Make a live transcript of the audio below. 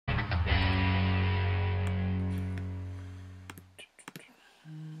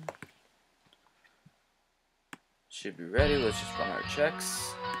Should be ready. Let's just run our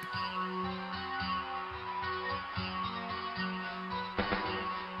checks.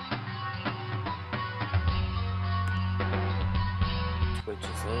 Twitch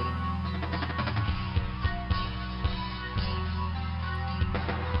is loading.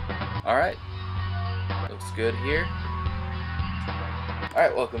 Alright. Looks good here.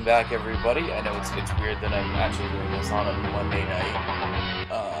 Alright, welcome back everybody. I know it's weird that I'm actually doing this on a Monday night.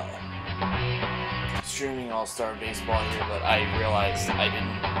 Streaming All-Star Baseball here, but I realized I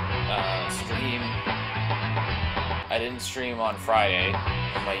didn't stream on Friday,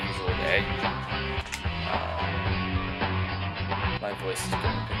 my usual day. My voice is going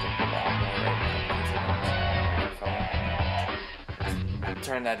to pick up a lot more right now because I don't have my phone.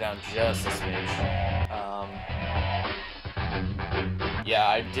 Turn that down just a smidge. Yeah,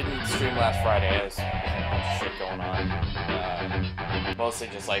 I didn't stream last Friday. I was had a bunch of shit going on. Mostly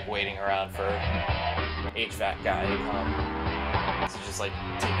just like waiting around for HVAC guy to come. So just like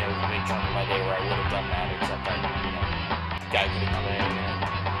taking a big chunk of my day where I would have done that, except that, the guy could have come in.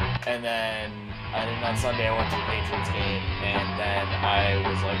 And then on Sunday I went to the Patriots game, and then I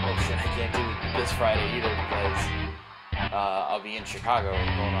was like, oh shit, I can't do this Friday either because I'll be in Chicago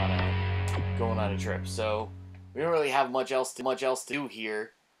going on a trip. So we don't really have much else to do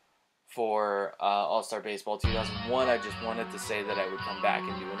here for All-Star Baseball 2001. I just wanted to say that I would come back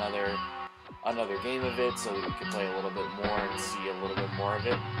and do another game of it so that we could play a little bit more and see a little bit more of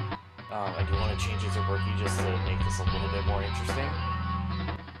it. I do want to change it to rookie just to make this a little bit more interesting.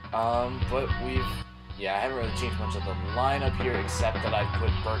 But I haven't really changed much of the lineup here, except that I've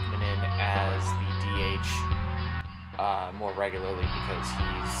put Berkman in as the DH more regularly because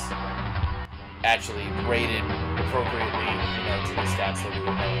he's actually rated appropriately, to the stats that we were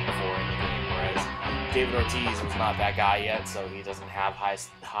going for in the game, whereas David Ortiz was not that guy yet, so he doesn't have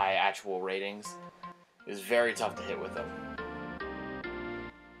high actual ratings. It's very tough to hit with him.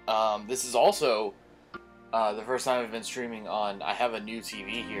 This is also the first time I've been streaming on. I have a new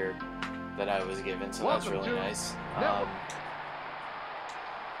TV here that I was given, so that's really nice. But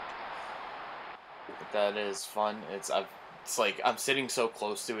that is fun. It's like I'm sitting so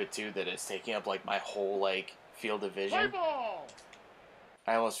close to it too that it's taking up like my whole like field of vision.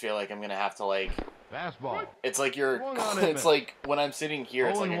 I almost feel like I'm gonna have to like. Fastball. It's like it's like when I'm sitting here,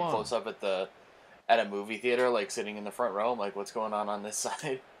 it's like a close up at a movie theater, like sitting in the front row. I'm like, what's going on this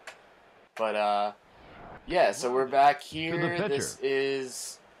side? But yeah. So we're back here. This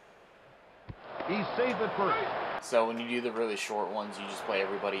is. He's safe at first. So when you do the really short ones, you just play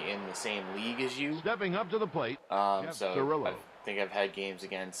everybody in the same league as you. Stepping up to the plate. So I think I've had games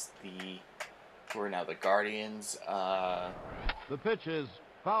against who are now the Guardians. The pitch is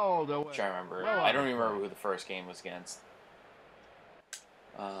fouled away. I'm trying to remember. I don't even remember who the first game was against.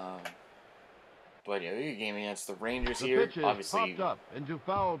 But yeah, we game against the Rangers here. Pitch is obviously popped up into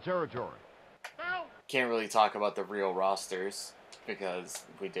foul territory. Can't really talk about the real rosters because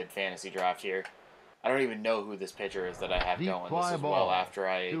we did fantasy draft here. I don't even know who this pitcher is that I have going. This is well after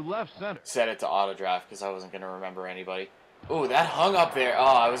I set it to auto draft because I wasn't going to remember anybody. Ooh, that hung up there. Oh,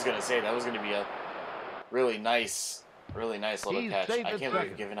 I was going to say that was going to be a really nice little catch. I can't believe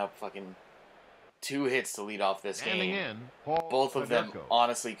we've given up fucking 2 hits to lead off this game. Both of them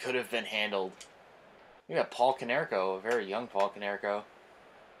honestly could have been handled. We got Paul Konerko, a very young Paul Konerko.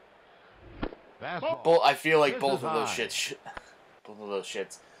 I feel like both of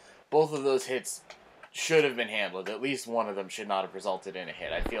those hits should have been handled. At least one of them should not have resulted in a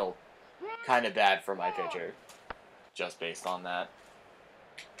hit. I feel kind of bad for my pitcher, just based on that.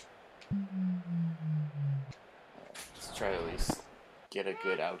 Let's try to at least get a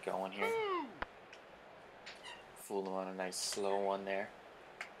good out going here. Fool him on a nice slow one there.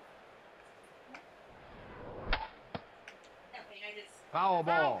 Foul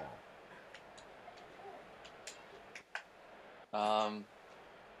ball. I'd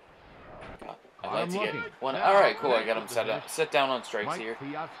like to get one. All right, cool. I got him set down on strikes here.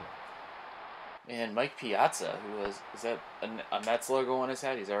 And Mike Piazza, is that a Mets logo on his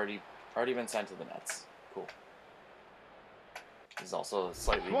head? He's already been sent to the Mets. Cool. He's also a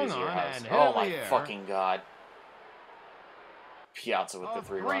slightly busier house. Oh my fucking god. Piazza with the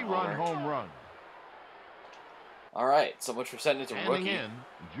 3-run home run. All right, so much for setting it to rookie. In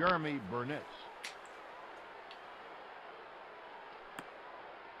Jeremy Burnett.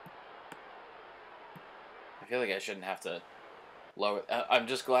 I feel like I shouldn't have to lower. I'm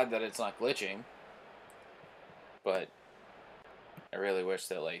just glad that it's not glitching, but I really wish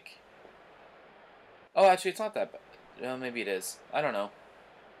that like. Oh, actually, it's not that bad. Maybe it is. I don't know.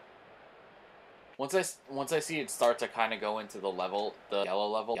 Once I see it start to kind of go into the yellow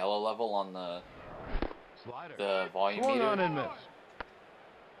level on the Slider. the volume Swung on meter. and missed.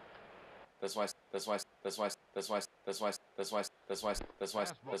 That's why. That's why. That's why. That's why. That's why. That's why. That's why. That's why.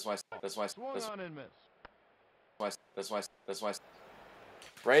 That's why. That's why. Swung That's on and missed. why. That's why. That's why.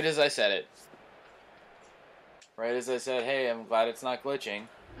 Right as I said it. Right as I said, hey, I'm glad it's not glitching.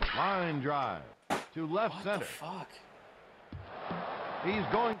 Line drive to left What center. the fuck? He's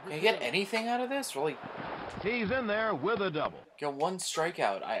going. Can you get anything out of this? Really? He's in there with a double. Get one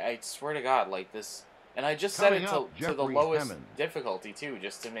strikeout. I swear to God, like this. And I just set it to the Jeffrey lowest Hammond. difficulty too,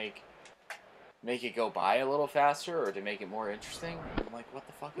 just to make it go by a little faster or to make it more interesting. I'm like, what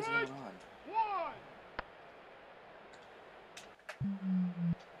the fuck is going on?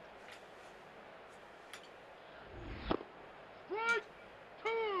 Strike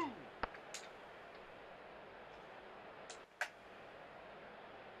two.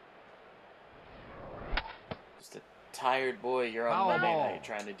 Just a tired boy. You're on Foul Monday ball. night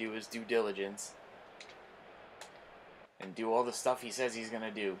trying to do his due diligence and do all the stuff he says he's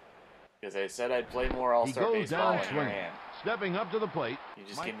gonna do. Because I said I'd play more He All-Star goes baseball, down and here I swinging. am. Stepping up to the plate. You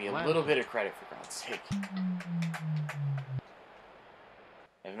just Mike give me a Lanza. little bit of credit, for God's sake.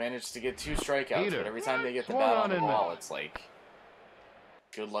 I've managed to get 2 strikeouts, Heater. but every time they get the Swung bat on on the and ball, missed. it's like,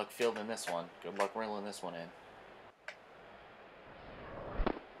 good luck fielding this one. Good luck reeling this one in.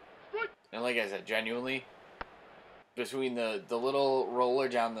 And like I said, genuinely, between the little roller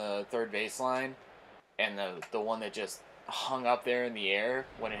down the third baseline and the one that just hung up there in the air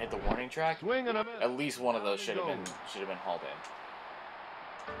when it hit the warning track, Swing and a miss. at least one of those should have Down been hauled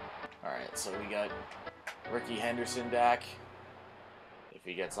in. All right, so we got Rickey Henderson back. If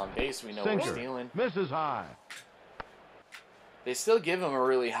he gets on base, we know we're Sinker. stealing. Misses high. They still give him a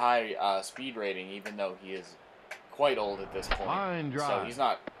really high speed rating, even though he is quite old at this point. Line drive. So he's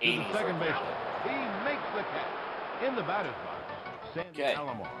not To 80. the second baseman. He makes the catch. In the batter's box. Sandy Okay.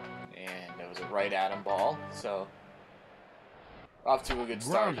 Alomar. And that was a right at him ball. So off to a good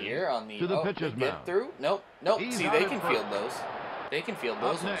start Grounded here on the. to the oh, pitcher's get mound. through? Nope. Nope. He's See, out they in can front. field those. They can field Up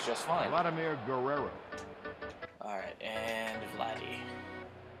those ones next, just fine. Vladimir Guerrero. All right, and Vladdy.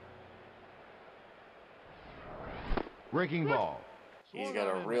 Breaking ball. He's Swung got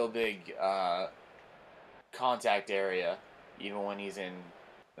on a and real big contact area, even when he's in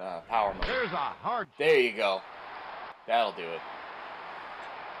power mode. There's a hard. There you go. That'll do it.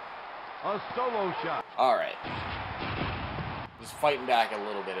 A solo shot. All right. Just fighting back a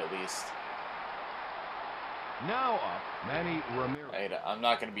little bit at least. Now up, Manny Ramirez. I'm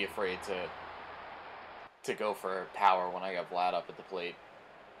not going to be afraid to go for power when I got Vlad up at the plate.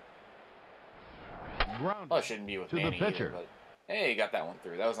 Grounded Well, it shouldn't be with to the Manny pitcher. either, but hey, got that one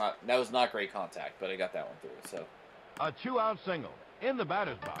through. That was not great contact, but I got that one through. So A 2-out single. In the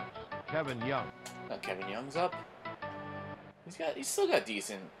batter's box, Kevin Young. Kevin Young's up. He's still got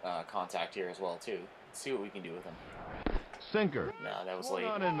decent contact here as well too. Let's see what we can do with him. Sinker. No, that was Swung late.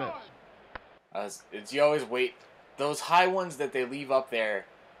 on and missed. You always wait. Those high ones that they leave up there,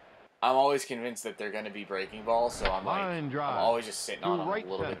 I'm always convinced that they're going to be breaking balls, so I'm Line like, drive I'm always just sitting to on them right a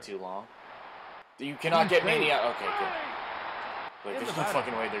little bit center. too long. You cannot He's get Manny safe. out. Okay, good. Like, In there's the no batter,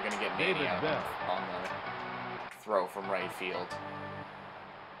 fucking way they're going to get Manny David out Bell. on the throw from right field.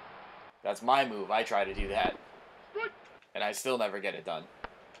 That's my move. I try to do that, and I still never get it done.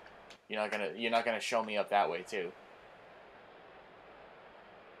 You're not gonna show me up that way too.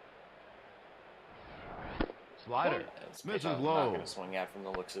 Slider. That's a pitch Misses I'm low. not going to swing at from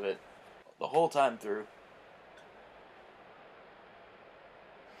the looks of it. The whole time through.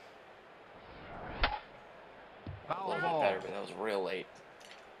 A Foul little bit ball. better, but that was real late.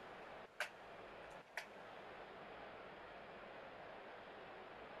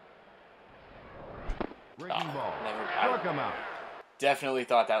 Breaking ball. Never. Struck him out. Definitely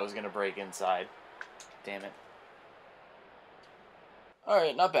thought that was going to break inside. Damn it.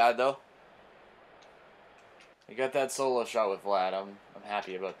 Alright, not bad though. I got that solo shot with Vlad. I'm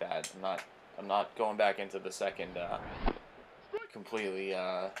happy about that. I'm not going back into the second completely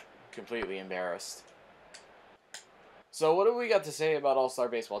embarrassed. So what do we got to say about All-Star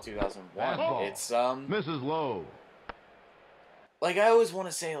Baseball 2001? Fastball. It's Misses low. like I always want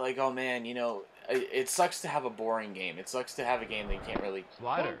to say like, oh man, you know, it sucks to have a boring game. It sucks to have a game that you can't really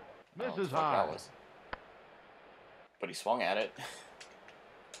Slider. I don't know what the Misses fuck high. that was. But he swung at it.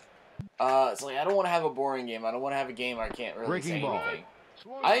 It's like I don't want to have a boring game. I don't want to have a game where I can't really Breaking say ball. anything.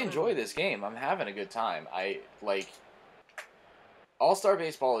 Swung I on enjoy and this game. I'm having a good time. I like All-Star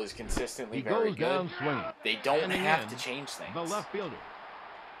Baseball is consistently He very goes good. down swinging. They don't Standing have in, to change things. The left fielder.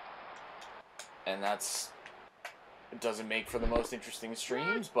 And it doesn't make for the most interesting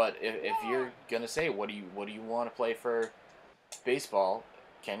streams, but if you're gonna say what do you want to play for baseball,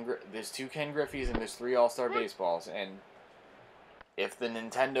 There's 2 Ken Griffeys and there's 3 All-Star baseballs, and if the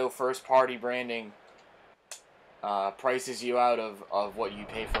Nintendo first-party branding prices you out of what you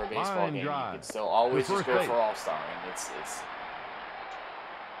pay for a baseball game, you can still always just go for All-Star, and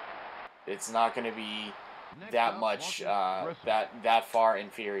it's not going to be that much that far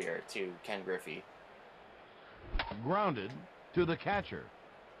inferior to Ken Griffey. Grounded to the catcher.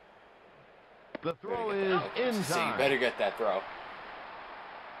 The throw is in time. So you better get that throw.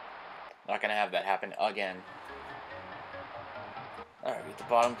 Not going to have that happen again. All right, at the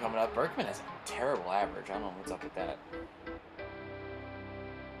bottom coming up. Berkman has a terrible average. I don't know what's up with that.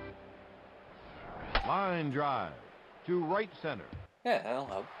 Line drive to right center. Yeah, that'll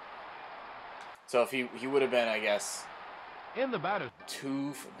help. So if he would have been, I guess, in the batter's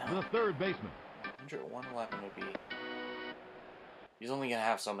 2 for 9. The third baseman. 111 would be. He's only gonna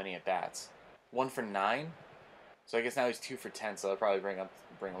have so many at bats. 1 for 9. So I guess now he's 2 for 10. So that'll probably bring him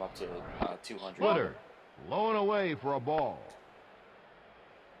up to 200. Splitter, low and away for a ball.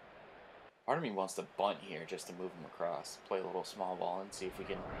 Part of me wants to bunt here just to move him across, play a little small ball, and see if we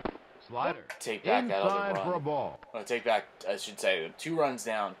can take back that other run. For a ball. Well, take back, I should say, 2 runs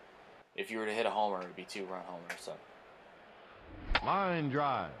down. If you were to hit a homer, it would be 2-run homer. So line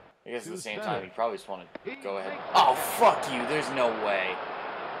drive. I guess at the same time, you probably just want to go ahead. Oh, fuck you! There's no way.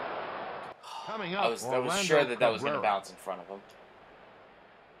 Coming up, I was sure that was going to bounce in front of him.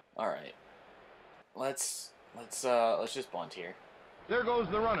 All right, let's just bunt here. There goes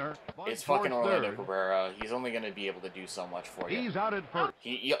the runner. It's fucking Orlando Cabrera. He's only going to be able to do so much for you. He's out at first.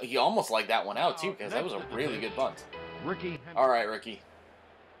 He almost liked that one out too, because that was a really good bunt. Rickey. All right, Rickey.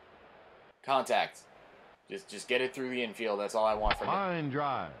 Contact. Just get it through the infield. That's all I want from you. Line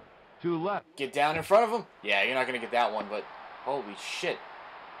drive to left. Get down in front of him. Yeah, you're not going to get that one, but holy shit.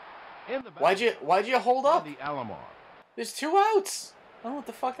 In the Why'd you hold up? The Alomar. There's 2 outs. I don't know what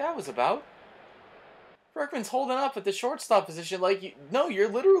the fuck that was about. Berkman's holding up at the shortstop position like you're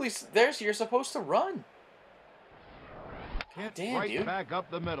literally there. So you're supposed to run. God damn, dude. Back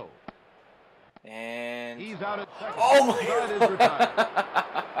up the middle. And he's out at second. Oh my god.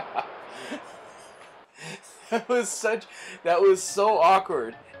 That was so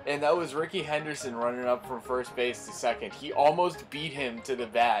awkward. And that was Rickey Henderson running up from first base to second. He almost beat him to the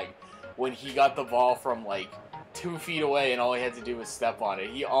bag when he got the ball from like 2 feet away, and all he had to do was step on it.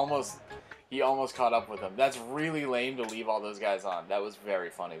 He almost caught up with him. That's really lame to leave all those guys on. That was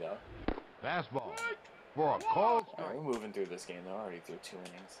very funny though. Fastball for a call. Right, we're moving through this game though. Already through 2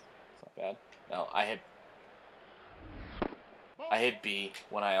 innings. It's not bad. No, I hit B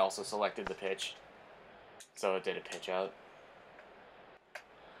when I also selected the pitch. So it did a pitch out.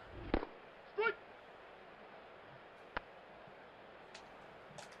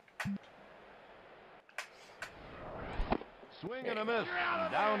 Swing and a miss.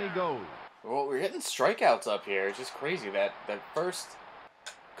 Down he goes. Well, we're hitting strikeouts up here. It's just crazy that the first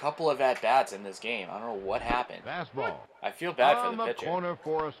couple of at-bats in this game, I don't know what happened. Fastball. I feel bad for the pitcher. On the corner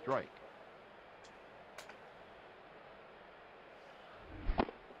for a strike. There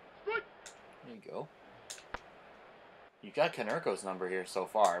you go. You got Konerko's number here so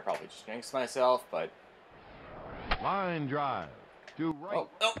far. I probably just jinxed myself, but... Line drive to right. Oh,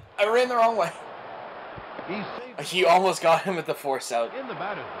 no, I ran the wrong way. He almost got him at the force out. In the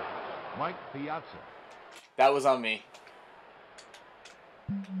batter's box, Mike Piazza. That was on me.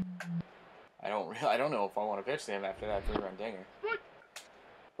 I don't know if I want to pitch to him after that 3-run dinger.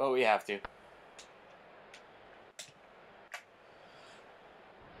 But we have to.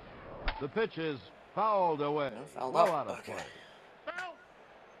 The pitch is fouled away. No, fouled well up. Out of Okay. play.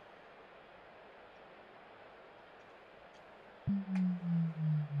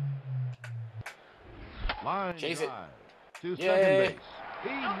 Line Chase it. To Yay. second base. He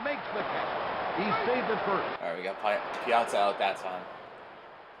makes the catch. He saved it first. All right, we got Piazza out that time.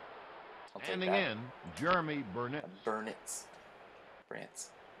 Standing in, Jeremy Burnett. Burnett.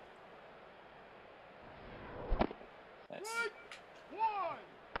 Nice.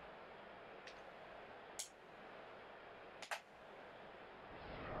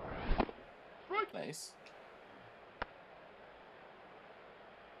 Nice.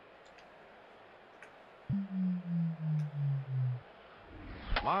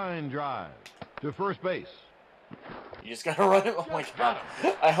 Line drive to first base. You just gotta run it. Oh my god.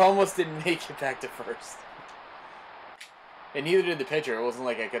 I almost didn't make it back to first. And neither did the pitcher. It wasn't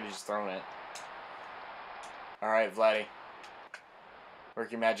like I could have just thrown it. Alright, Vladdy.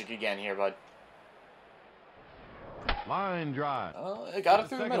 Work your magic again here, bud. Line drive. Oh, I got it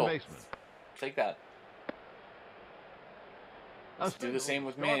through the middle. Baseman. Take that. Let's do the same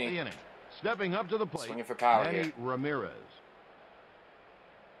with Manny. Stepping up to the plate. Swinging for power Manny here. Ramirez.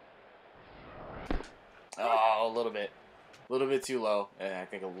 Oh, a little bit. A little bit too low, and I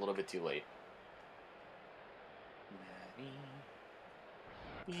think a little bit too late.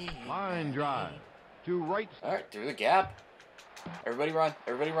 Line drive to right. All right, through the gap. Everybody run.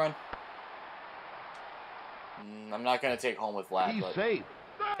 Everybody run. I'm not going to take home with Vlad, He's but safe.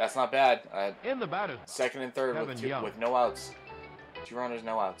 that's not bad. In the batter's box. Second and third with no outs. 2 runners,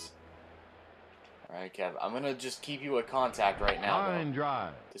 no outs. All right, Kev. I'm going to just keep you at contact right now, Line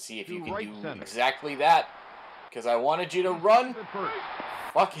drive to see if you can right do center. exactly that. Because I wanted you to run.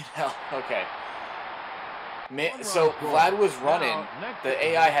 Fucking hell. Okay. So Vlad was running. The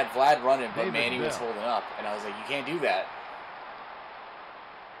AI had Vlad running, but Manny was holding up. And I was like, you can't do that.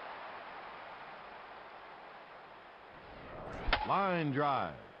 Line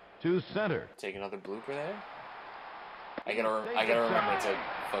drive to center. Take another blooper there. I gotta remember to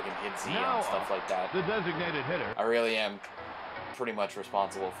fucking hit Z and stuff like that. The designated hitter. I really am pretty much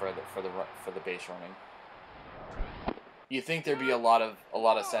responsible for the base running. You think there'd be a lot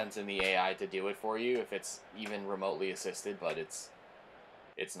of sense in the AI to do it for you if it's even remotely assisted, but it's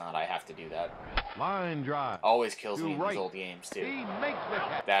not. I have to do that. Line drive. Always kills me in these old games too. He makes the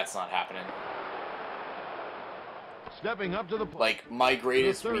catch. That's not happening. Stepping up to the plate. Like, my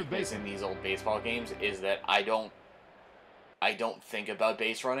greatest weakness in these old baseball games is that I don't think about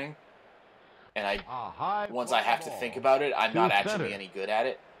base running, and once I have to think about it, I'm not actually any good at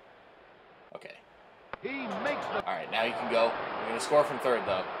it. Okay. All right, now you can go. We're gonna score from third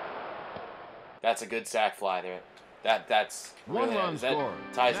though. That's a good sac fly there. That's one really, run score.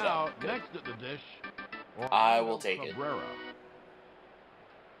 Ties it now, up. Good. Next at the dish. I will take it.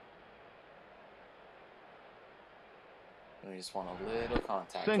 We just want a little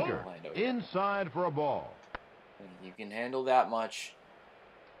contact. Sinker inside for a ball. You can handle that much.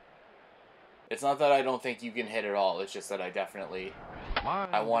 It's not that I don't think you can hit it all. It's just that I definitely...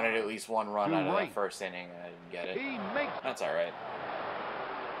 I wanted at least one run out of that first inning, and I didn't get it. That's all right.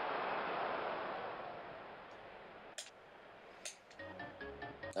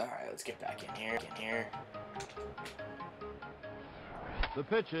 All right, let's get back in here. The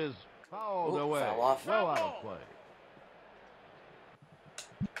pitch is fouled away. Foul off. Well out of play.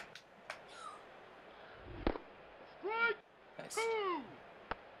 Nice.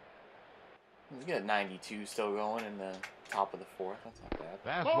 He's got 92 still going in the top of the fourth. That's not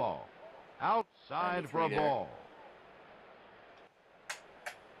bad. Fastball. Outside for a ball.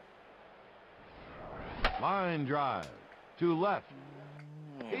 Line drive to left.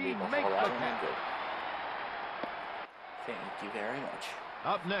 He makes the catch. Thank you very much.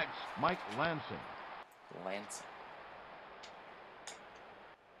 Up next, Mike Lansing.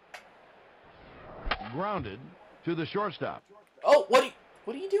 Grounded to the shortstop. Oh, what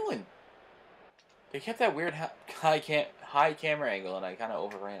are you doing? They kept that weird high camera angle, and I kind of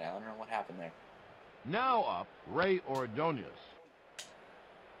overran it. I don't know what happened there. Now up, Ray Ordonez.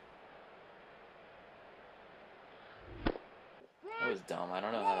 That was dumb. I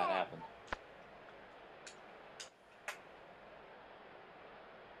don't know how that happened.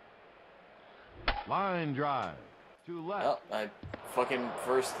 Line drive to left. Well, my fucking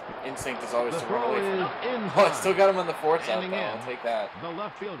first instinct is always The to run away from him. inside. Oh, I still got him on the fourth out, Standing though. in. I'll take that. The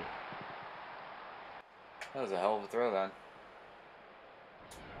left fielder. That was a hell of a throw, then.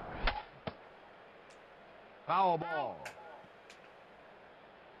 Foul ball.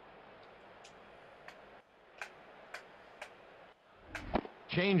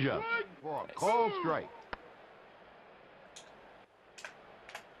 Changeup for a called strike.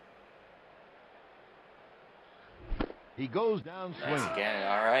 He goes down swinging. Nice again.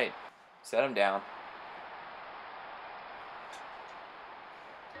 All right. Set him down.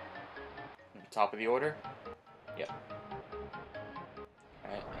 Top of the order? Yep.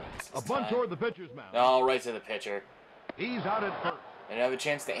 All right. A bunt toward the pitcher's mound. No, right to the pitcher. He's out at first. I didn't have a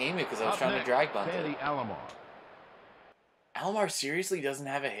chance to aim it because I was Up trying next, to drag bunt Sandy it. Alomar. Alomar seriously doesn't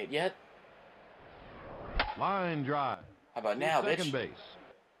have a hit yet? Line drive. How about to now, second bitch? base.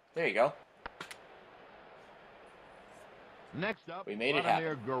 There you go. Next up, We made it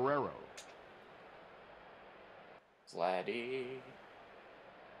Vladimir happen. Guerrero. Sladdy.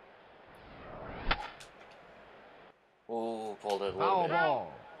 Ooh, pulled it a little Foul bit.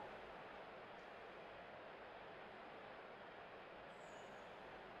 ball.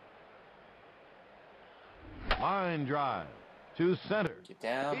 Line drive to center. Get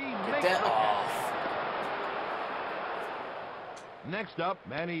down. He Get makes down. the Oh. Next up,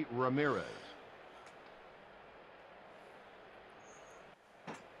 Manny Ramirez.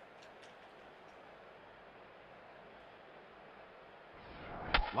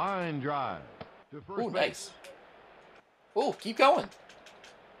 Line drive to first Ooh, base. nice. Ooh, keep going.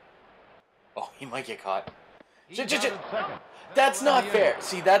 Oh, he might get caught. He's Shit, shit, out shit. at second. That's not the fair. inning.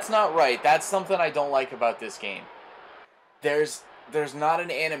 See, that's not right. That's something I don't like about this game. There's not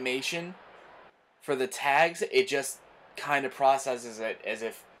an animation for the tags. It just kind of processes it as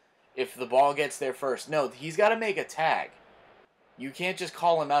if the ball gets there first. No, he's got to make a tag. You can't just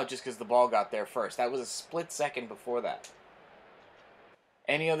call him out just because the ball got there first. That was a split second before that.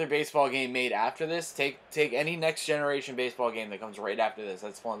 Any other baseball game made after this, take any next generation baseball game that comes right after this.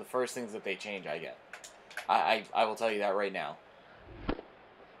 That's one of the first things that they change, I get. I will tell you that right now.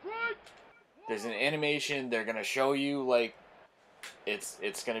 There's an animation. They're going to show you, like, it's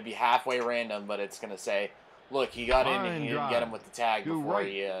going to be halfway random, but it's going to say, look, he got in and he didn't get him with the tag before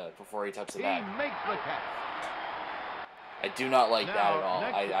he touched the bag. He makes the catch. I do not like Now, that at all.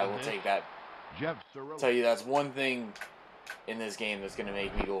 next I will take that. Jeff Cirillo. Tell you, that's one thing in this game that's going to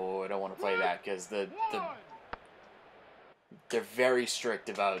make me go, oh, I don't want to play that, because they're very strict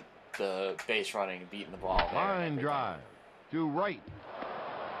about the base running and beating the ball. Line drive to right.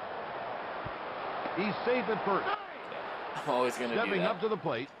 He's safe at first. I'm always going to do Stepping that. up to the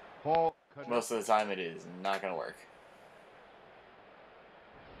plate, Paul. Most of the time it is not going to work.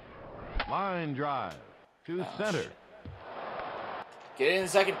 Line drive to center. Shit. Get in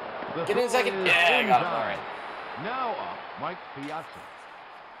second. The Get in throw second. is Yeah, I in got him. time. All right. Now up, Mike Piazza.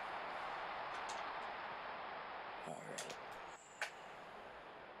 All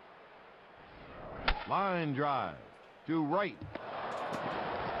right. Line drive to right.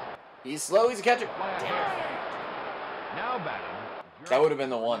 He's slow. He's a catcher. Damn it. Now batting. That would have been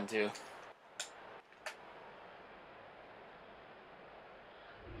the one, too.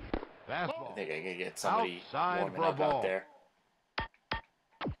 Fastball. I think I could get somebody Outside warming for a up ball. out there.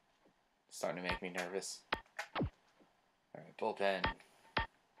 Starting to make me nervous. All right, bullpen.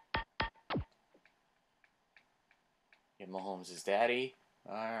 Give Mahomes his daddy.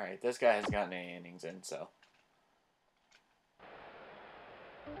 All right, this guy hasn't gotten any innings in, so.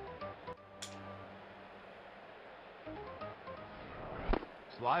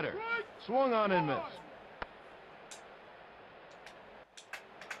 Slider. Swung on and missed.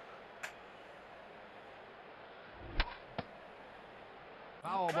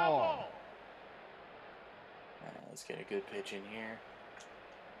 Foul ball. Let's get a good pitch in here.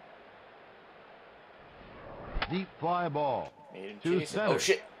 Deep fly ball. Made him To chase it. center. Oh,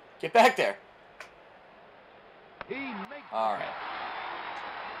 shit. Get back there. He makes All right.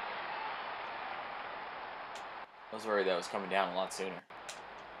 I was worried that was coming down a lot sooner.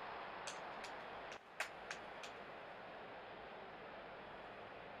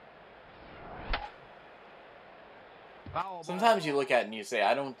 foul ball. Sometimes you look at it and you say,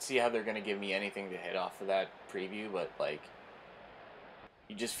 I don't see how they're going to give me anything to hit off of that preview, but, like,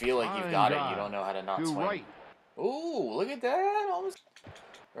 you just feel like you've got it. You don't know how to not to swing. right. Ooh, look at that. Almost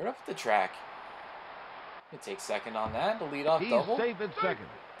right up the track. You take second on that. The leadoff He's double. safe at second.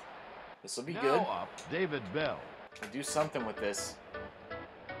 This will be Now good. up, David Bell. We'll do something with this.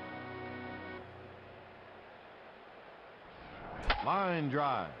 Line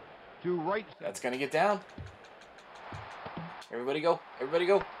drive to right. That's going to get down. Everybody go. Everybody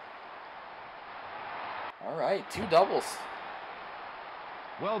go. All right, 2 doubles.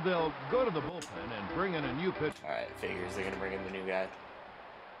 Well, they'll go to the bullpen and bring in a new pitcher. All right, figures they're going to bring in the new guy.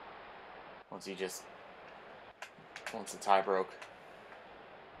 Once the tie broke.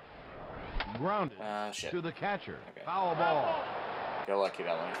 Grounded Shit. to the catcher. Okay. Foul ball. Got lucky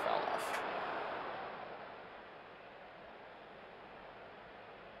that one he fouled off.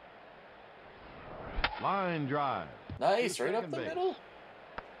 Line drive. Nice, To right up second the base. middle. All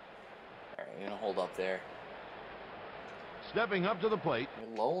right, we're going to hold up there. Stepping up to the plate.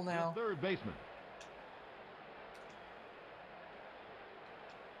 Lowell now. Third baseman.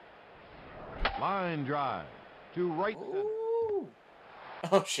 Line drive to right center. Ooh.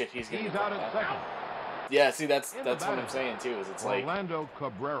 Oh shit, he's gonna He's get out that. at second. Yeah, see that's In the what I'm batting saying too. Is it's like Orlando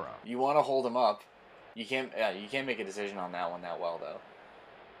Cabrera. you want to hold him up. You can't make a decision on that one that well though.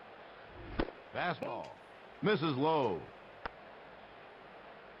 Fastball. Misses low.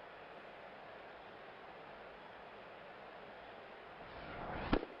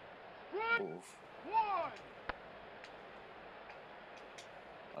 Oof.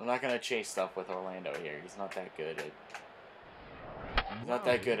 I'm not gonna chase stuff with Orlando here. He's not that good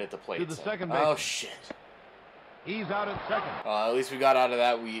at the plate. To the so. second Oh baseman. shit. He's out at second. At least we got out of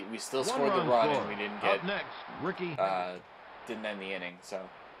that. We still scored the One-run run score. and we didn't Up get next, Rickey. didn't end the inning. So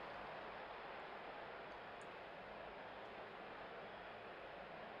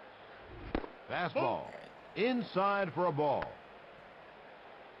Fastball. Inside for a ball.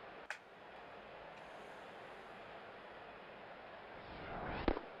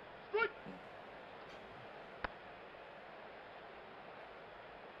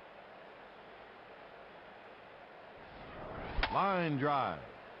 Line drive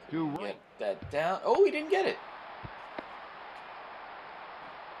to right. Get that down. Oh, he didn't get it.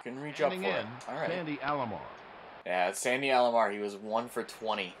 Couldn't reach up for it. All right. Sandy Alomar. Yeah, it's Sandy Alomar. He was 1 for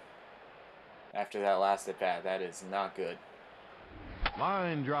 20 after that last at bat. That is not good.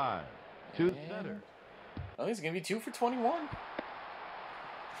 Line drive to center. Oh, he's going to be 2 for 21.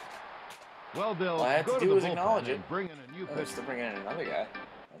 Well, Bill, all I have go to do is the acknowledge it. Bring in a new they're still bringing in another guy.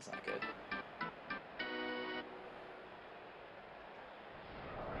 That's not good.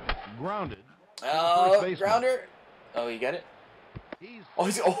 Grounded. Grounder. Oh, you get it?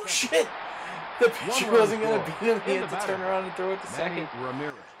 Oh, shit. The pitcher wasn't going to beat him. He had to turn around and throw it to second.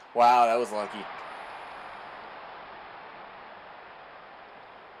 Ramirez. Wow, that was lucky.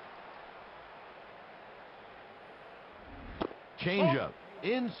 Change up.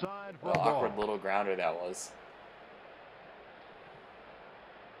 Inside for a ball. Awkward little grounder that was.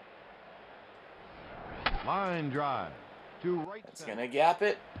 Line drive to right. It's going to gap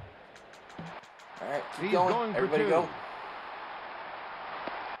it. All right, keep going. Everybody go.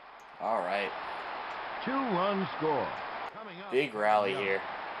 All right. 2-run score. Coming up. Big rally here.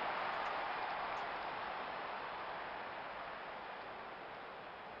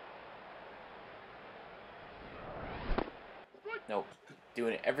 Nope.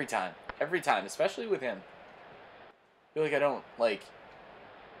 Doing it every time. Every time, especially with him. I feel like I don't, like...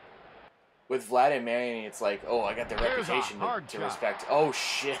 With Vlad and Marion, it's like, oh, I got the reputation to respect. Oh,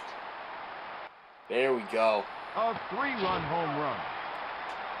 shit. There we go. A 3-run home run.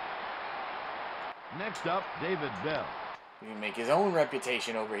 Next up, David Bell. He can make his own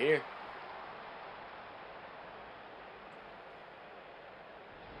reputation over here.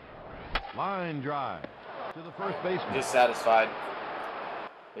 Line drive to the first baseman. Just satisfied.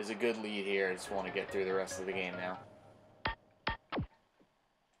 There's a good lead here. I just want to get through the rest of the game now.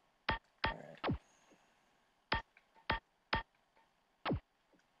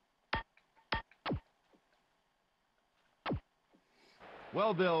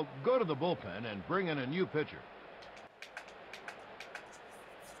 Well, Bill, go to the bullpen and bring in a new pitcher.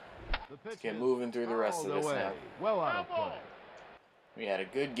 Let's get moving through the rest of this now. Well out of play. We had a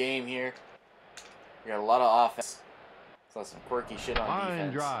good game here. We got a lot of offense. Saw some quirky shit on defense.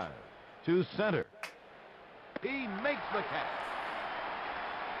 Line drive to center. He makes the catch.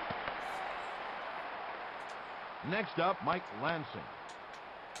 Next up, Mike Lansing.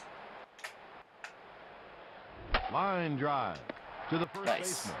 Line drive to the first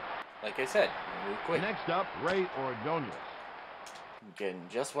baseman. Like I said, move quick. Next up, Ray Ordonez. I'm getting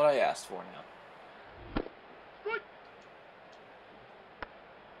just what I asked for now.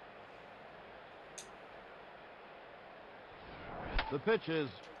 The pitch is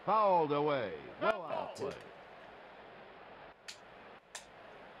fouled away. Well out of play.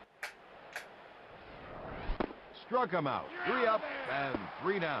 Struck him out. 3 up and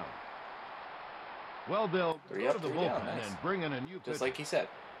 3 down. Well, Bill, go to the bullpen and bring in a new pitcher. Just like he said.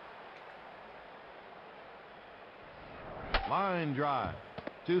 Line drive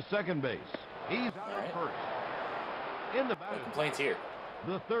to second base. He's out at first. In the back. No complaints here.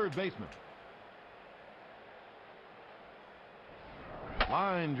 The third baseman.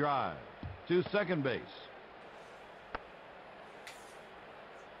 Line drive to second base.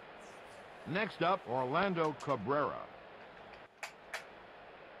 Next up, Orlando Cabrera.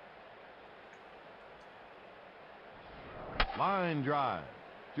 Line drive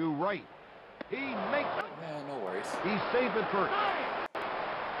to right. He makes it. Yeah, no worries. He's safe at first.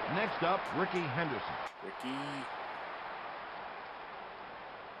 Next up, Rickey Henderson. Rickey.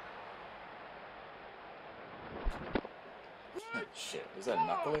 Shit, is that a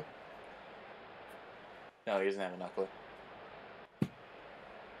knuckler? No, he doesn't have a knuckler.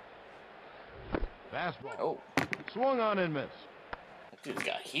 Fastball. Oh. Swung on and missed. That dude's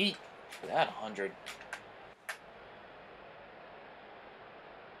got heat for that 100.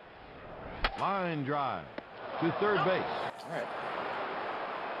 Line drive to third base. All right.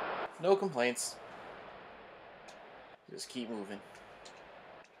 No complaints. Just keep moving.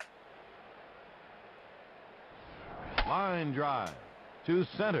 Line drive to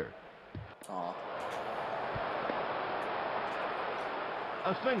center. Aw.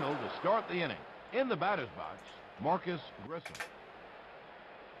 A single to start the inning. In the batter's box, Marcus Grissom.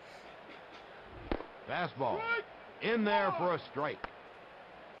 Fastball. In there for a strike.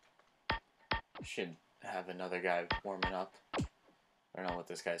 Should have another guy warming up. I don't know what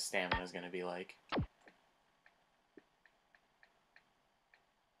this guy's stamina is going to be like.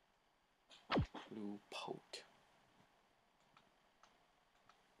 Blue Pote.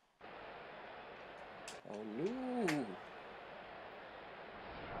 Hello.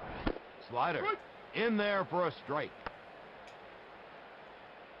 Slider. In there for a strike.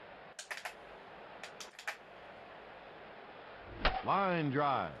 Line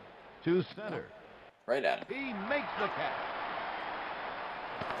drive to center. Right at him. He makes the catch.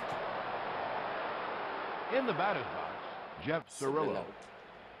 In the batter's box, Jeff Cirillo.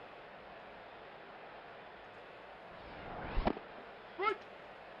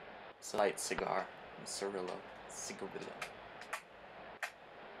 Slight cigar. Cirillo. Cigarillo.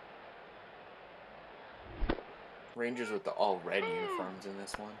 Rangers with the all red uniforms in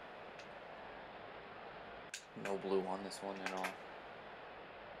this one. No blue on this one at all.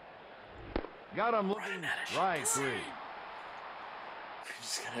 Got him looking strike three. We're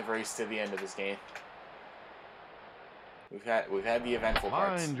just gonna race to the end of this game. We've had the eventful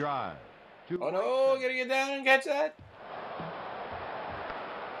parts. Line drive. Oh no! Gotta get down and catch that. All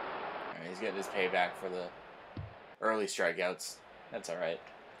right, he's getting his payback for the early strikeouts. That's all right.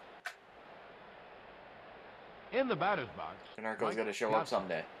 In the batter's box, Canerco's got to show up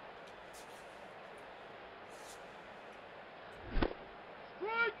someday.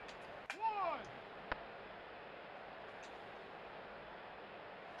 Strike one.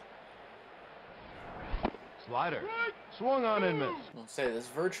 Slider. Swung on and missed. I'll say this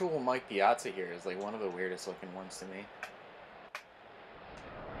virtual Mike Piazza here is like one of the weirdest looking ones to me.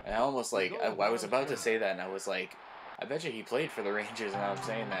 I almost like I was about to say that and I was like, I bet you he played for the Rangers, and I'm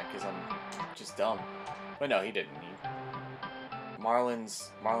saying that because I'm just dumb. But no, he didn't.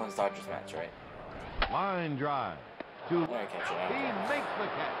 Marlins Dodgers match, right? Line drive. He makes the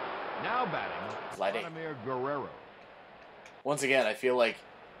catch. Now batting, Vladimir Guerrero. Once again, I feel like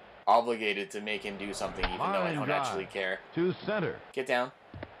obligated to make him do something, even though I don't actually care. To center. Get down.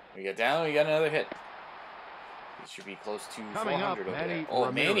 We get down. We got another hit. He should be close to 400 over there.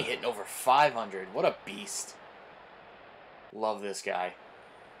 Oh, Manny hitting over 500. What a beast. Love this guy.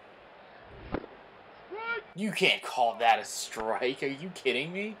 You can't call that a strike. Are you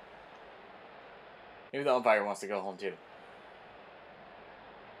kidding me? Maybe the umpire wants to go home too.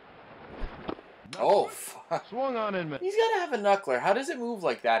 Oh, fuck. Swung on and missed. He's got to have a knuckler. How does it move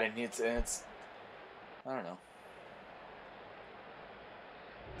like that? And it's I don't know.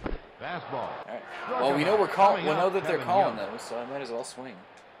 Fastball. All right. Well, we know we're calling. We know that they're calling those, so I might as well swing.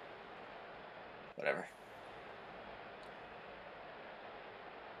 Whatever.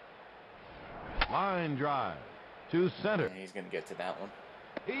 Line drive to center. Yeah, he's gonna get to that one.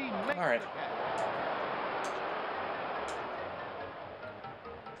 All right.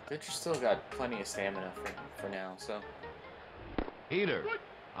 Pitcher still got plenty of stamina for now, so. Heater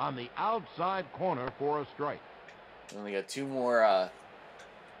on the outside corner for a strike. We only got two more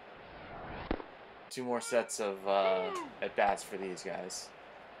sets of at bats for these guys.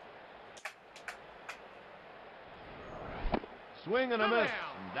 Swing and a miss,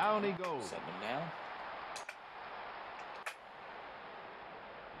 and down he goes. Setting him down.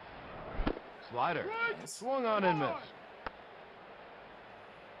 Slider. Nice. Swung on and missed.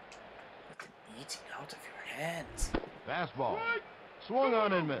 Eating out of your hands. Fastball. Swung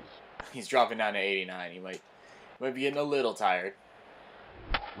on and missed. He's dropping down to 89. He might be getting a little tired.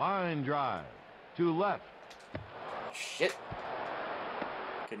 Line drive to left. Shit.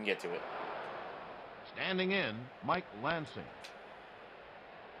 Couldn't get to it. Standing in, Mike Lansing.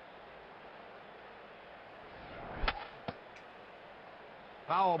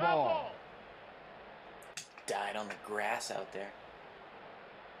 Foul ball. Died on the grass out there.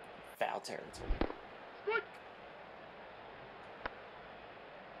 Foul territory.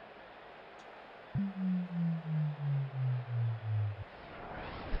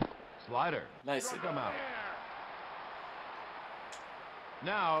 Slider. Nicely Come out.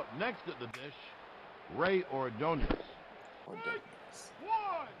 Now, next at the dish, Ray Ordonez.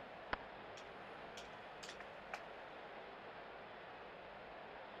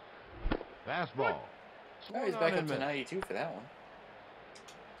 Fastball. Oh, he's back up to 92 for that one.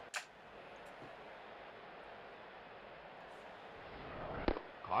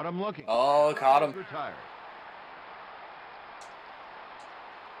 Caught him looking. Oh, caught him. Retired.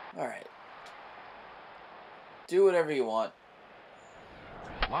 All right. Do whatever you want.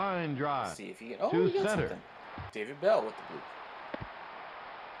 Line drive. See if you can. Oh, to we got center. something. David Bell with the blue.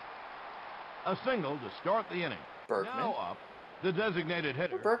 A single to start the inning. Berkman. Now up, the designated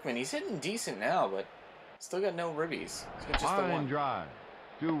hitter. Berkman, he's hitting decent now, but still got no ribbies. He's got just the Line one. drive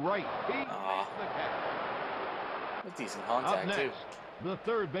to right. He makes the catch. With decent Up contact, next, too. the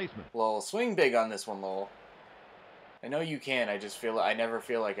third baseman. Lowell, swing big on this one, Lowell. I know you can. I just feel I never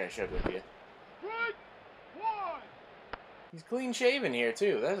feel like I should with you. He's clean shaven here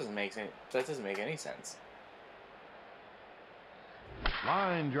too. That doesn't make any sense.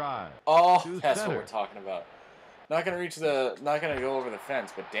 Line drive. Oh, to that's center. what we're talking about. Not gonna go over the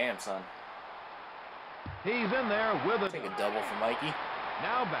fence, but damn, son. He's in there with I think a double for Mikey.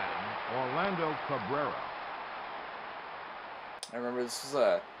 Now batting, Orlando Cabrera. I remember this was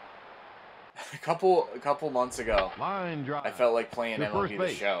a couple months ago. Line drive. I felt like playing To MLB first The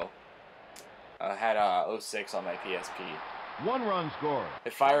base. Show. I had 06 on my PSP. 1 run score. I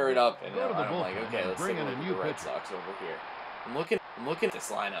fire it up and Go to the I'm like, bullpen okay, and let's bring take a in look a at new the Red pitcher. Sox over here. I'm looking at this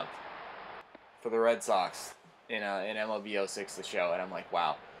lineup for the Red Sox in MLB 06 The Show, and I'm like,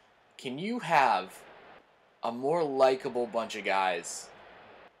 wow, can you have a more likable bunch of guys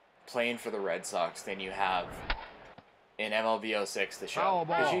playing for the Red Sox than you have in MLB 06 The Show? Foul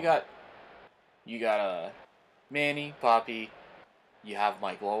Because ball. you got Manny, Poppy, you have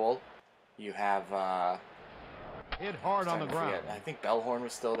Mike Lowell, you have Hit hard on the ground. I think Bellhorn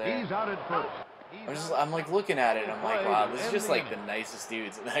was still there. He's out at first. I'm like looking at it and I'm like, wow, this is just like the nicest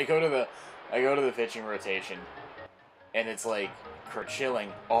dudes. And I go to the pitching rotation and it's like Kurt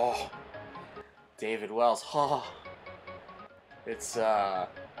Schilling, oh, David Wells, oh, it's oh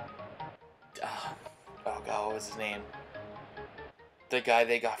god, what was his name? The guy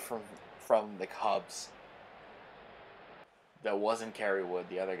they got from the Cubs. That wasn't Kerry Wood,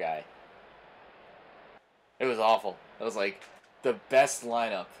 the other guy. It was awful. It was like the best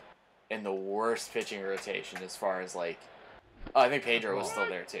lineup in the worst pitching rotation as far as like. Oh, I think Pedro was still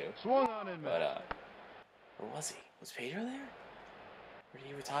there too. Swung on and missed. But where was he? Was Pedro there? Or did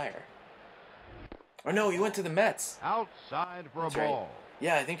he retire? Or no, he went to the Mets. Outside for That's a right. ball.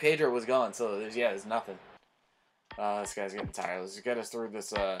 Yeah, I think Pedro was gone. So there's nothing. This guy's getting tired. Let's get us through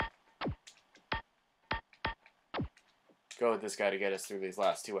this. Go with this guy to get us through these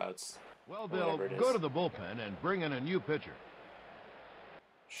last 2 outs. Well, Whatever they'll it is. go to the bullpen and bring in a new pitcher.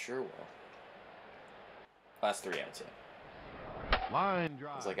 Sure will. Last 3 outs, yeah. Line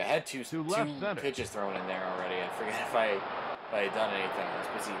drive. It's like I had two left center. pitches thrown in there already. I forget if I had done anything. I was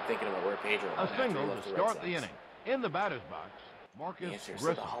busy thinking about where Pedro went A after he single left to the Red start Sox. the inning. In the batter's box, He Marcus enters to the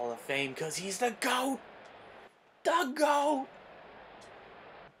Grissom. Hall of Fame because he's the GOAT. The GOAT.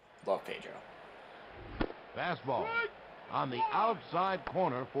 Love Pedro. Fastball on the outside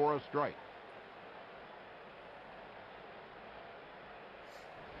corner for a strike.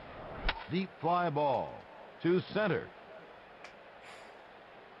 Deep fly ball to center.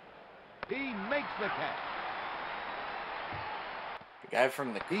 He makes the catch. The guy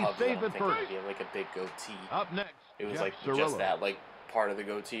from the He's Cubs, I safe don't at think first. he had like a big goatee. Up next, It was Jeff like Cirillo. just that like part of the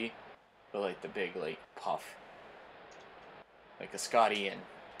goatee, but like the big like puff, like a Scotty and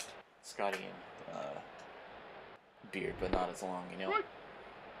beard, but not as long, you know. Who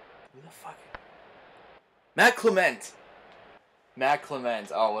the fuck? Matt Clement. Matt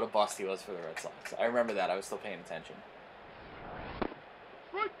Clement. Oh, what a bust he was for the Red Sox. I remember that. I was still paying attention.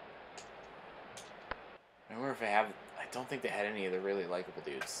 I remember if I don't think they had any of the really likable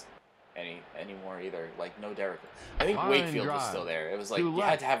dudes anymore either. Like no Derek. I think Line Wakefield was drive. still there. It was like To you left.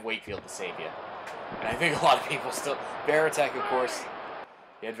 had to have Wakefield to save you. And I think a lot of people still. Veritek, of course.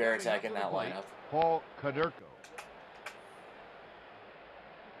 You had Veritek in that lineup. Paul Kaderko.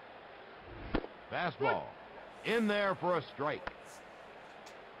 Fastball in there for a strike.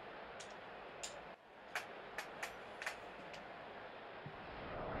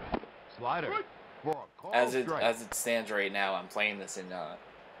 Slider for a call As it strike. stands right now, I'm playing this in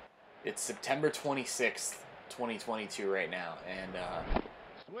it's September 26th, 2022 right now, and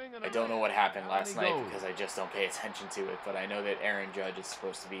Swing and a I don't know miss. what happened Down last he night goes. because I just don't pay attention to it, but I know that Aaron Judge is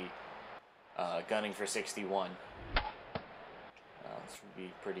supposed to be gunning for 61. This would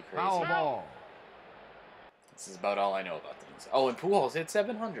be pretty crazy. Foul ball. This is about all I know about things. Oh, and Pujols hit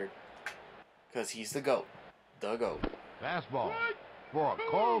 700 because he's the GOAT. The GOAT. Fastball for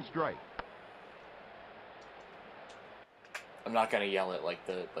a call strike. I'm not gonna yell it like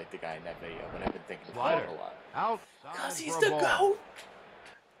the guy in that video, but I've been thinking about Slider it a lot. outside Because he's for a the ball. GOAT!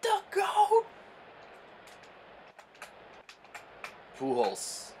 The GOAT!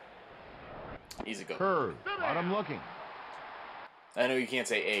 Pujols. He's a GOAT. Curve. Got him looking. I know you can't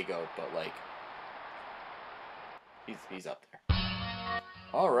say a GOAT, but like, he's up there.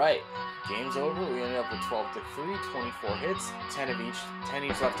 Alright, game's over. We ended up with 12-3, 24 hits, 10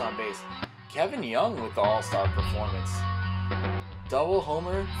 each left on base. Kevin Young with the all-star performance. Double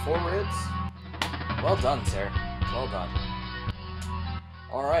homer, 4 ribs. Well done, sir. Well done.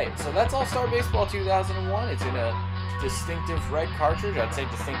 Alright, so that's All-Star Baseball 2001. It's in a distinctive red cartridge. I'd say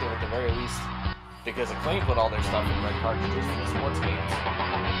distinctive at the very least, because Acclaim put all their stuff in red cartridges for the sports games.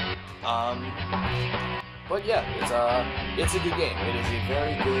 But yeah, it's a good game. It is a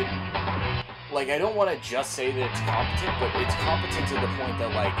very good. Like, I don't want to just say that it's competent, but it's competent to the point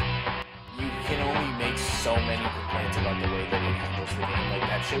that like you can only make so many complaints about the way that it handles the game. Like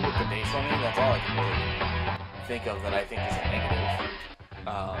that shit with the base running. That's all I can really do. think of that I think is a negative.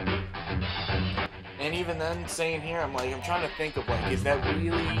 And even then, saying here, I'm trying to think of, like, is that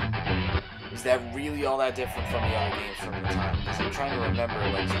really all that different from the other games from the time? Because I'm trying to remember,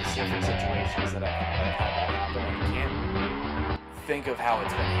 like, specific situations that I've had that happen, and I can't think of how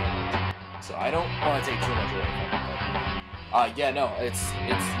it's been handled. So I don't want to take too much away from it, but, yeah, no, it's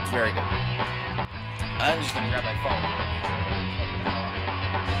very good. I'm just gonna grab my phone.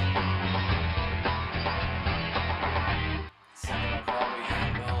 Something I'll probably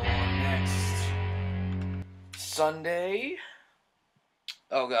handle next Sunday.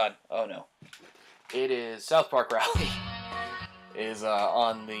 Oh god, oh no. It is South Park Rally is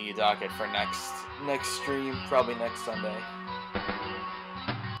on the docket for next stream, probably next Sunday.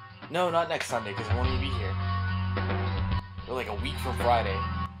 No, not next Sunday, because I won't even be here. Or like a week from Friday,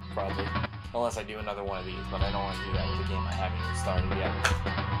 probably. Unless I do another one of these, but I don't want to do that with a game I haven't even started yet.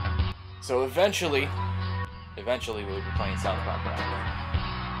 So eventually we'll be playing South Park Rally.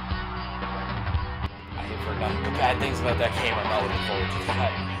 I have heard nothing but bad things about that game. I'm not looking forward to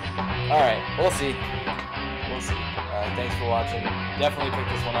that. Alright, we'll see. We'll see. Thanks for watching. Definitely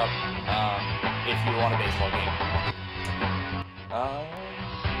pick this one up if you want a baseball game.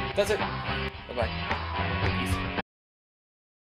 That's it. Bye-bye. Peace.